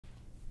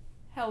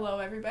Hello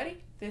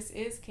everybody, this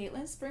is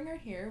Caitlin Springer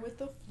here with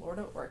the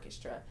Florida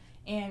Orchestra,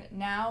 and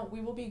now we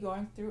will be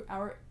going through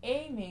our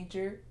A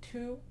major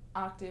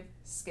 2-octave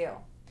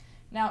scale.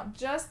 Now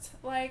just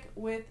like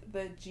with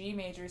the G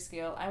major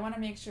scale, I want to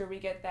make sure we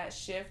get that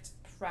shift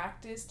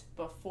practiced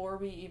before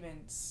we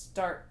even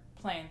start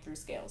playing through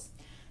scales.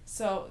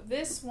 So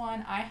this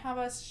one I have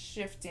us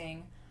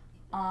shifting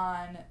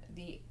on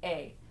the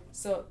A,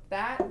 so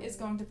that is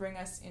going to bring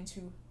us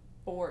into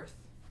 4th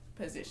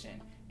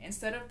position.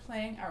 Instead of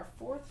playing our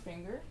 4th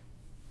finger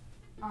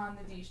on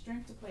the D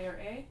string to play our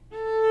A,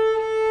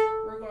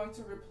 we're going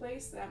to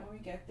replace that when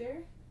we get there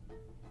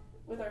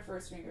with our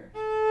 1st finger.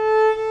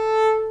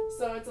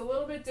 So it's a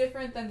little bit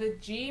different than the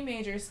G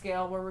major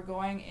scale where we're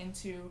going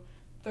into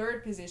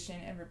 3rd position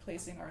and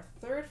replacing our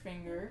 3rd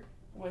finger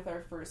with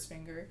our 1st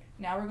finger.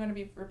 Now we're going to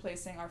be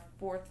replacing our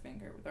 4th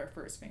finger with our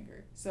 1st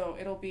finger. So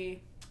it'll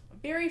be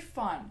very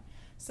fun.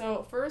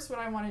 So first what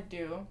I want to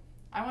do,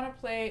 I want to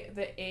play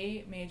the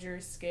A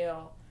major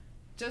scale,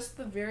 just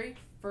the very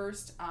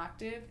 1st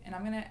octave, and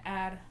I'm going to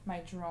add my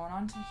drone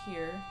onto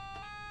here.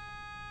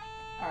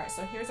 Alright,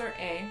 so here's our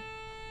A,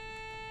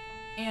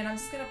 and I'm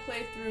just going to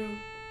play through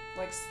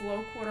like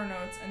slow quarter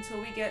notes until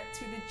we get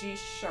to the G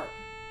sharp.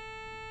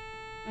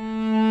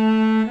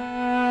 And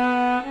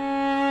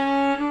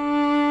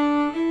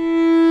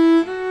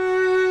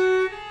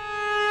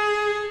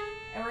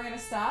we're going to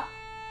stop,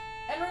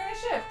 and we're going to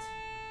shift.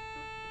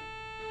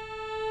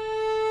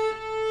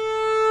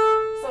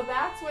 So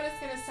that's what it's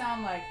going to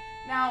sound like.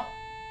 Now,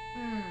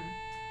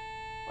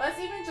 let's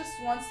even just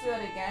once do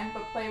that again,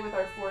 but play with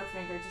our 4th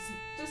finger,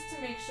 just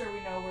to make sure we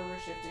know where we're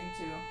shifting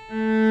to.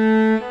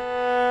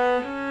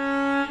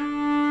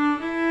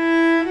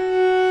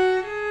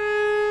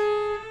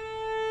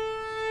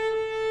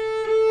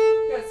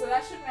 Good, so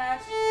that should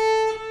match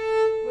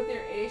with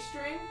your A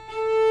string.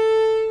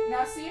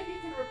 Now see if you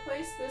can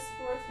replace this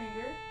 4th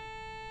finger.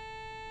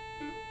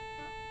 You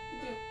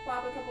do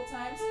plop a couple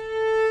times.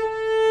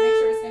 Make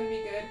sure it's going to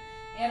be good.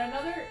 And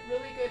another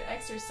really good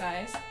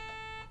exercise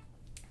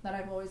that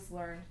I've always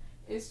learned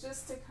is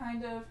just to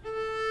kind of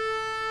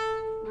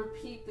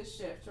repeat the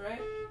shift,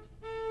 right?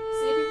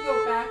 See if you can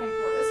go back and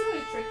forth. It's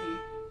really tricky.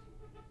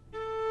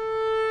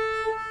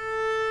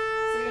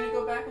 So you're going to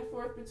go back and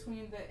forth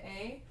between the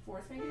A,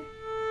 4th finger,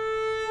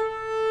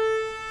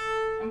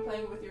 and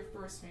playing with your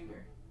 1st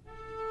finger.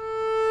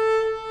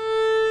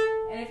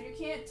 And if you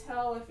can't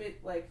tell if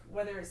it, like,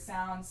 whether it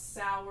sounds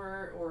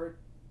sour or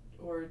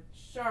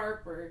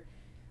sharp or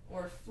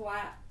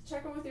flat,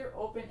 check it with your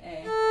open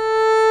A.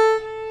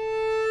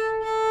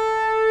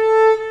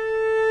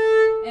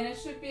 And it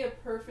should be a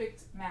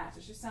perfect match.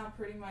 It should sound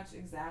pretty much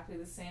exactly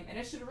the same. And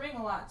it should ring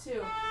a lot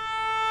too.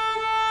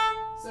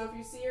 So if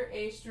you see your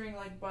A string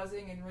like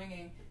buzzing and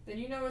ringing, then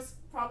you know it's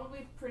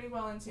probably pretty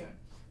well in tune.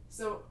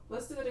 So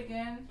let's do it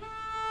again.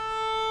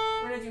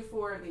 We're going to do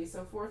 4 of these.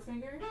 So 4th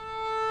finger,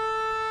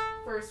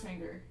 1st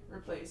finger,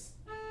 replace.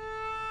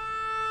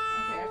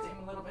 Okay, I have to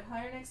aim a little bit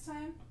higher next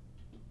time.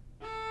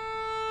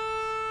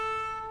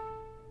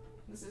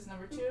 This is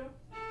number 2.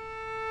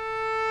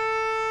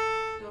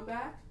 Go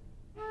back.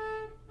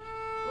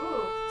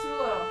 Ooh, too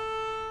low.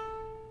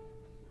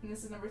 And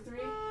this is number 3.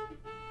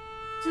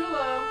 Too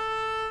low.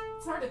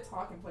 It's hard to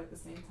talk and play at the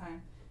same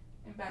time.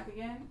 And back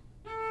again.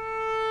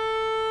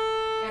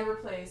 And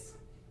replace.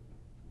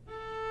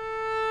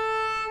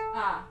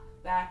 Ah,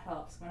 that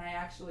helps when I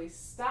actually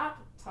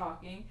stop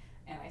talking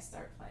and I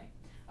start playing.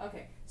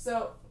 Okay,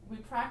 so we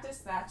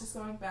practiced that, just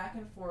going back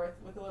and forth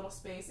with a little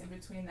space in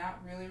between.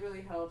 That really,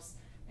 really helps.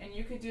 And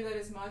you could do that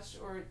as much,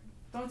 or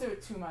don't do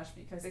it too much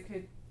because it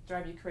could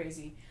drive you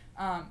crazy.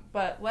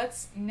 But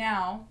let's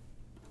now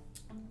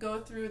go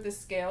through the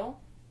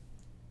scale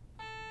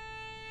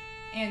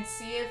and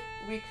see if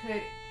we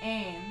could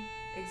aim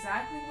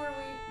exactly where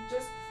we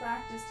just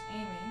practiced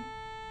aiming.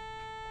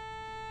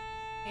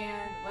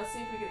 And let's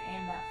see if we could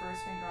aim that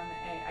 1st finger on the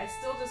A. I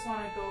still just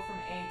want to go from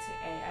A to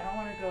A. I don't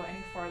want to go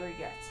any farther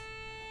yet.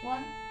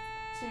 1,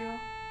 2,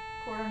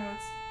 quarter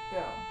notes,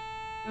 go.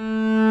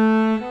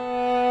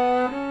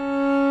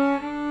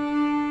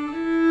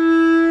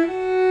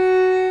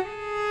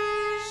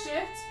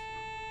 Shift.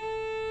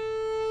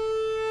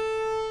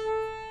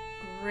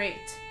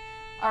 Great.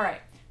 All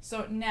right,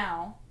 so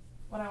now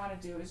what I want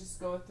to do is just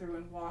go through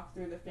and walk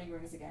through the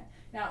fingerings again.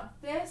 Now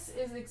this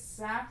is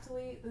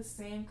exactly the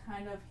same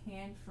kind of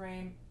hand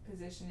frame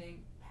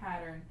positioning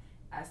pattern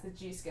as the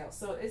G scale.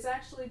 So it's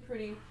actually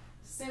pretty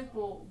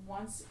simple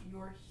once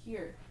you're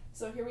here.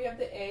 So here we have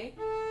the A,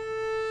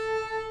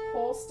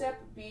 whole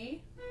step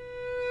B,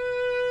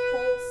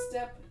 whole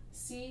step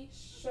C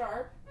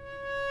sharp,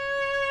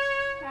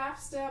 half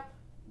step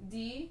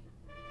D.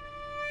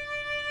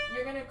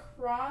 You're going to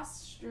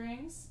cross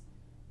strings.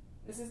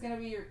 This is going to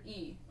be your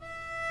E.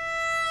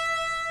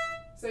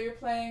 So you're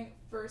playing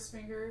 1st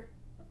finger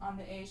on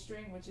the A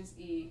string, which is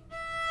E.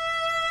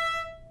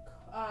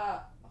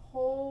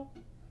 Whole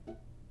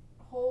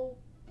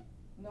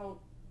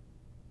note,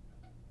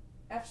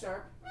 F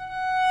sharp.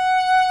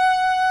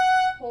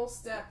 Whole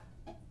step,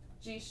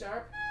 G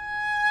sharp.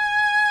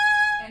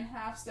 And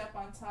half step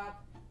on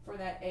top, for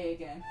that A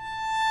again.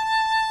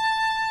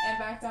 And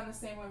back down the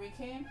same way we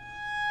came.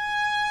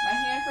 My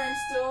hand frame's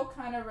still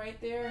kind of right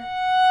there.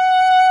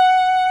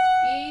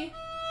 E,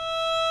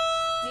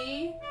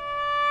 D,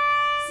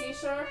 C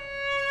sharp,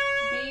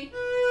 B,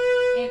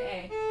 and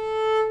A.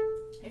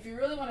 If you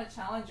really want to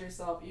challenge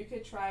yourself, you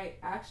could try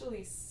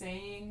actually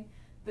saying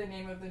the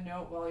name of the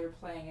note while you're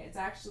playing it. It's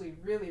actually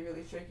really,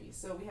 really tricky.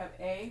 So we have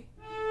A,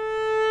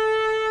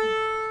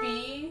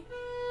 B,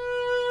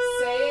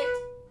 say it,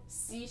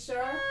 C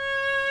sharp,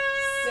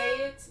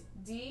 say it,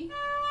 D,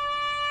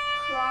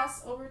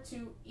 cross over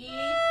to E,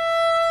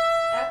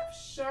 F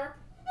sharp,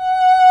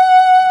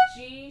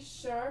 G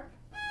sharp,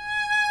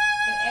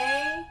 and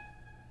A.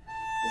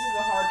 This is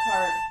the hard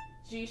part.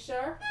 G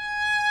sharp,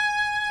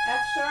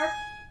 F sharp,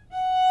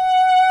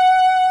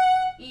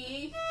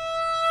 E,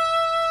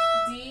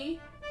 D,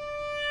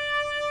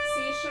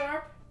 C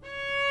sharp,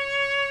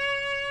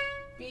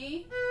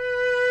 B,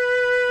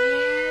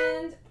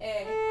 and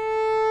A.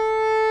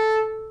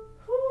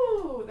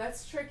 Whew,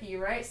 that's tricky,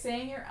 right?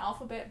 Saying your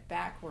alphabet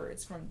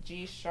backwards from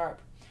G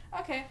sharp.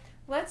 Okay,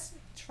 let's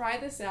try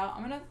this out.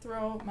 I'm going to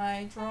throw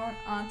my drone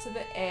onto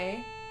the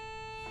A,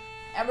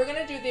 and we're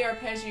going to do the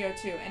arpeggio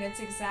too, and it's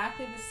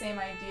exactly the same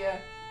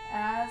idea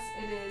as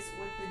it is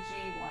with the G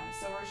one.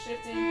 So we're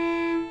shifting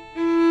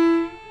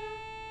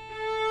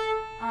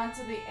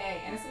onto the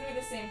A, and it's going to be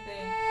the same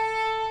thing.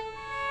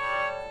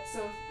 So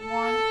 1,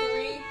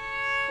 3,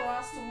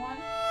 cross to 1,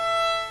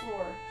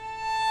 4.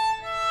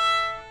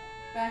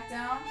 Back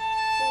down,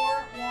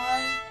 4,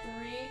 1,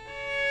 3,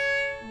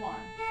 1.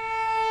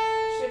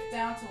 Shift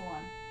down to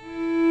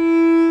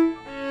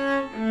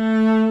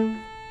 1.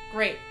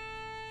 Great.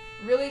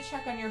 Really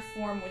check on your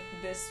form with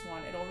this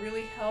one. It'll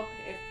really help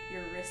if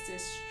your wrist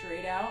is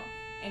straight out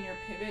and your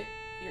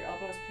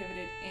elbow is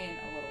pivoted in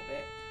a little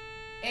bit.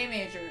 A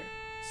major,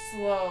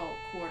 slow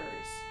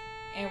quarters.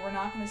 And we're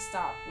not going to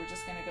stop. We're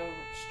just going to go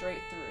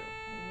straight through.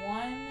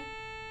 1,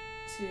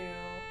 2,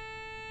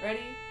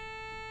 ready,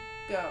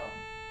 go.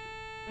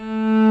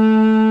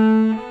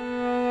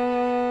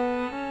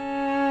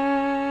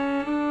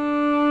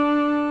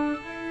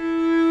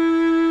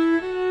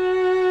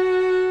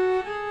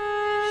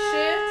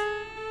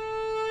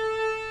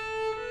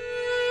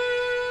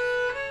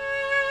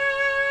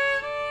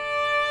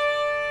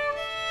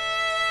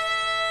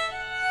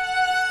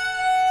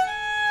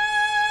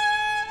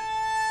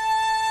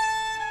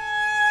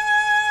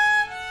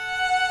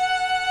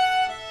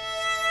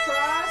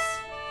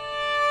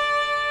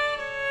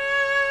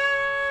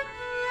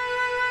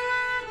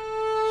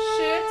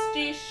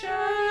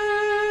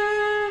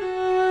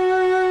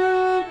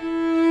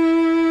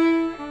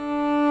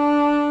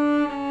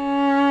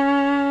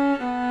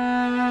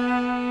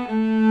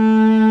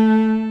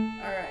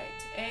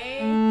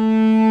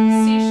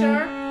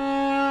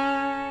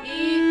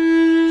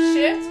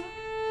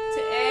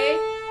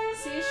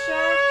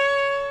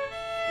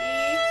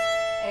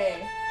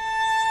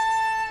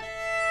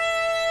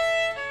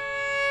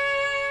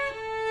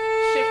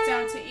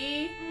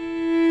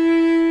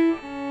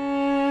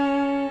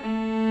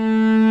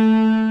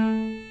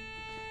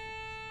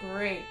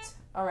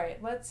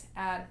 Let's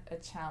add a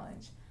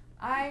challenge.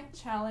 I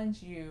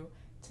challenge you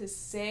to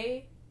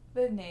say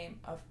the name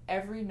of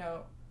every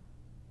note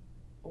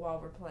while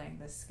we're playing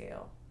this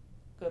scale.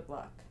 Good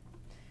luck.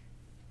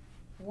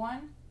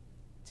 1,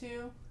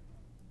 2,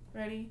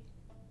 ready,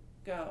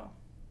 go.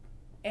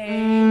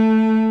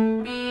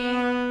 A, B,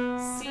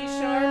 C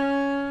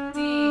sharp, D,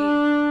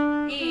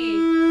 E,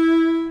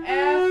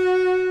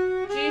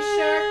 F, G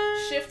sharp,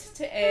 shift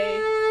to A,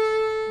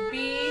 B,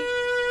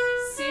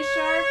 C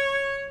sharp,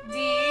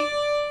 D,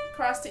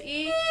 cross to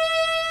E,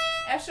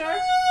 F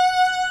sharp,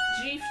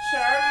 G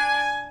sharp,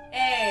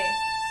 A,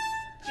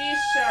 G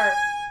sharp,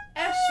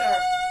 F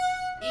sharp,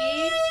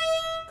 E,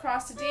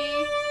 cross to D,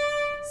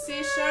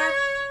 C sharp,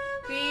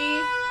 B,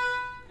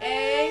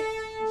 A,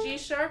 G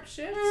sharp,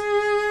 shift,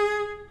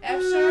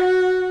 F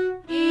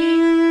sharp, E,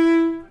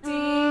 D,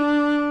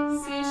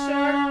 C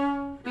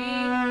sharp, B,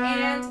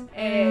 and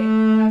A.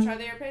 Now try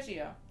the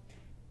arpeggio.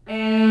 A,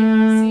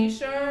 C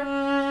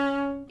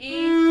sharp,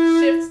 E,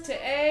 shift to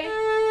A,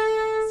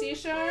 C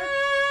sharp,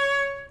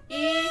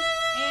 E,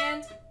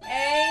 and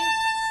A,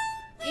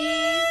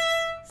 E,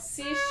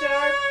 C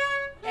sharp,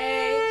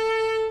 A,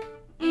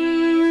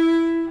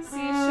 E, C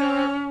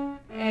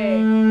sharp, A.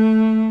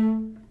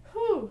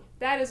 Whew,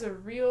 that is a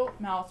real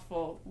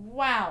mouthful.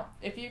 Wow.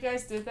 If you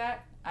guys did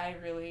that, I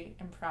really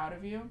am proud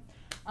of you.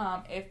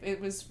 If it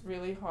was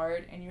really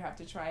hard and you have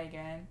to try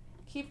again,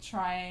 keep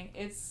trying.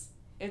 It's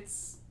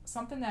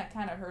something that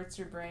kind of hurts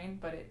your brain,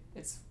 but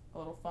it's a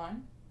little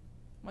fun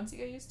once you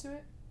get used to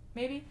it,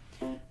 maybe.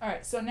 All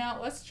right, so now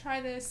let's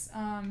try this.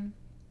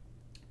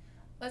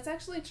 Let's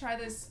actually try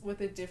this with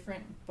a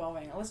different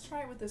bowing. Let's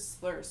try it with a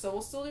slur. So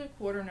we'll still do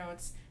quarter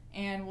notes,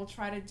 and we'll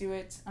try to do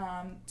it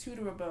 2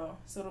 to a bow.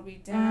 So it'll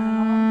be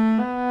down,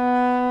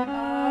 up,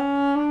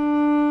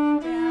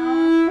 down,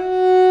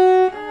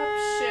 up,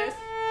 shift.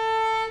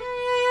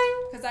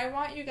 Because I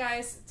want you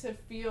guys to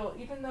feel,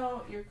 even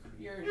though you're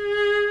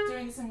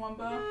doing this in one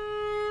bow,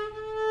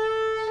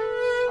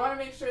 I want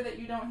to make sure sure that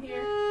you don't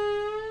hear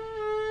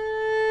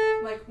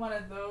like one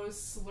of those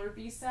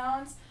slurpy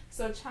sounds.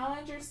 So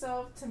challenge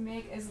yourself to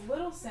make as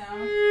little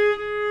sound,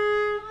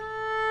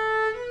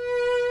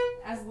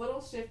 as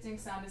little shifting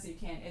sound as you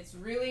can. It's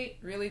really,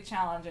 really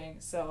challenging.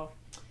 So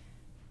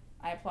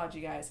I applaud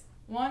you guys.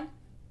 1,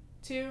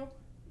 2,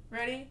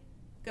 ready,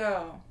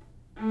 go.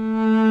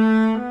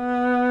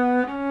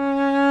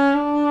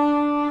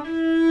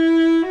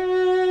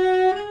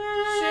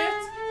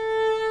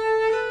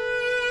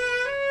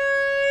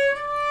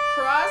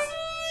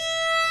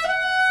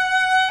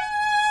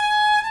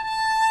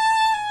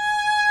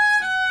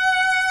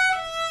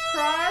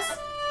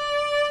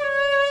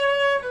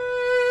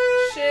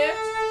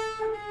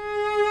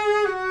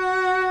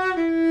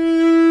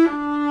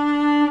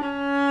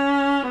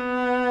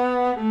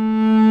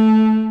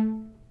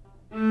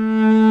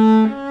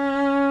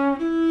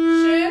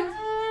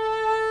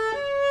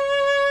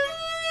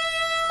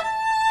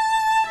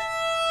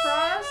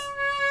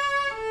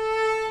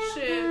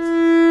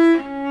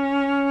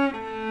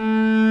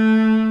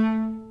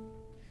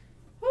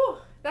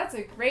 That's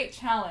a great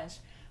challenge.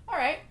 All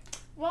right,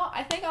 well,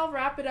 I think I'll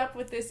wrap it up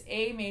with this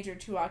A major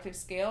 2-octave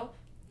scale.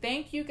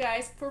 Thank you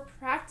guys for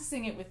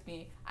practicing it with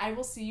me. I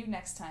will see you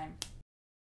next time.